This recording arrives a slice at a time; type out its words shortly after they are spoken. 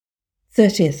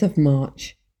30th of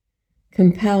March,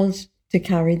 compelled to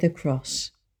carry the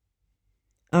cross.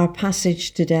 Our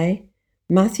passage today,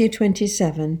 Matthew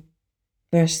 27,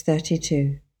 verse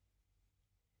 32.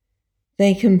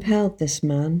 They compelled this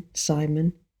man,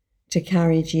 Simon, to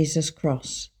carry Jesus'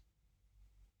 cross.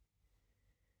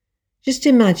 Just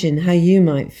imagine how you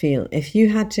might feel if you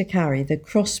had to carry the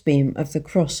crossbeam of the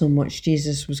cross on which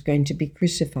Jesus was going to be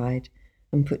crucified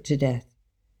and put to death.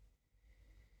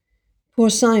 Poor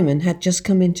Simon had just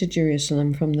come into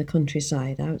Jerusalem from the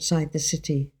countryside outside the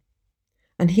city,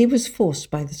 and he was forced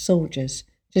by the soldiers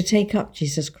to take up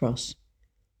Jesus' cross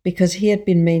because he had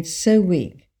been made so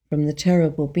weak from the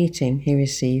terrible beating he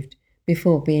received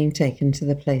before being taken to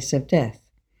the place of death.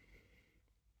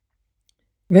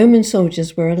 Roman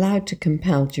soldiers were allowed to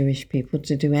compel Jewish people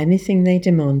to do anything they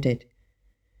demanded.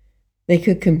 They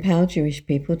could compel Jewish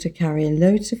people to carry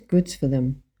loads of goods for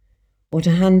them, or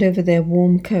to hand over their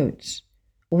warm coats,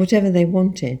 or whatever they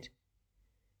wanted.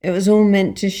 It was all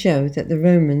meant to show that the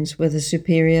Romans were the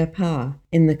superior power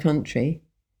in the country,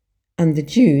 and the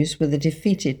Jews were the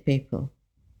defeated people.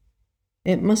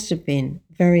 It must have been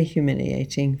very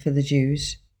humiliating for the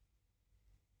Jews.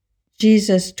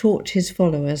 Jesus taught his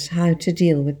followers how to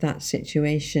deal with that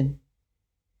situation.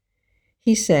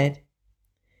 He said,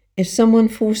 "If someone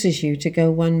forces you to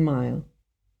go 1 mile,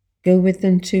 go with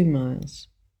them 2 miles.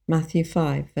 Matthew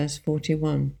 5, verse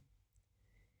 41.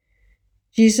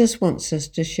 Jesus wants us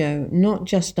to show not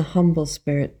just a humble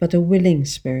spirit, but a willing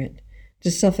spirit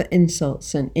to suffer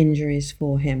insults and injuries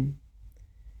for him.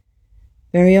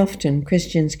 Very often,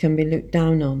 Christians can be looked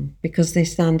down on because they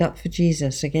stand up for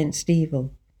Jesus against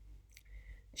evil.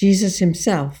 Jesus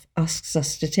himself asks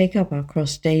us to take up our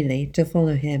cross daily to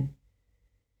follow him.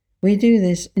 We do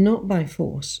this not by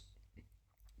force,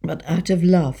 but out of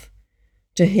love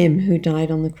to him who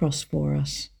died on the cross for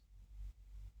us.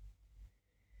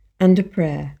 And a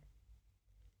prayer.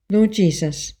 Lord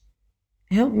Jesus,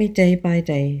 help me day by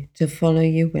day to follow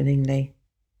you willingly.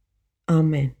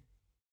 Amen.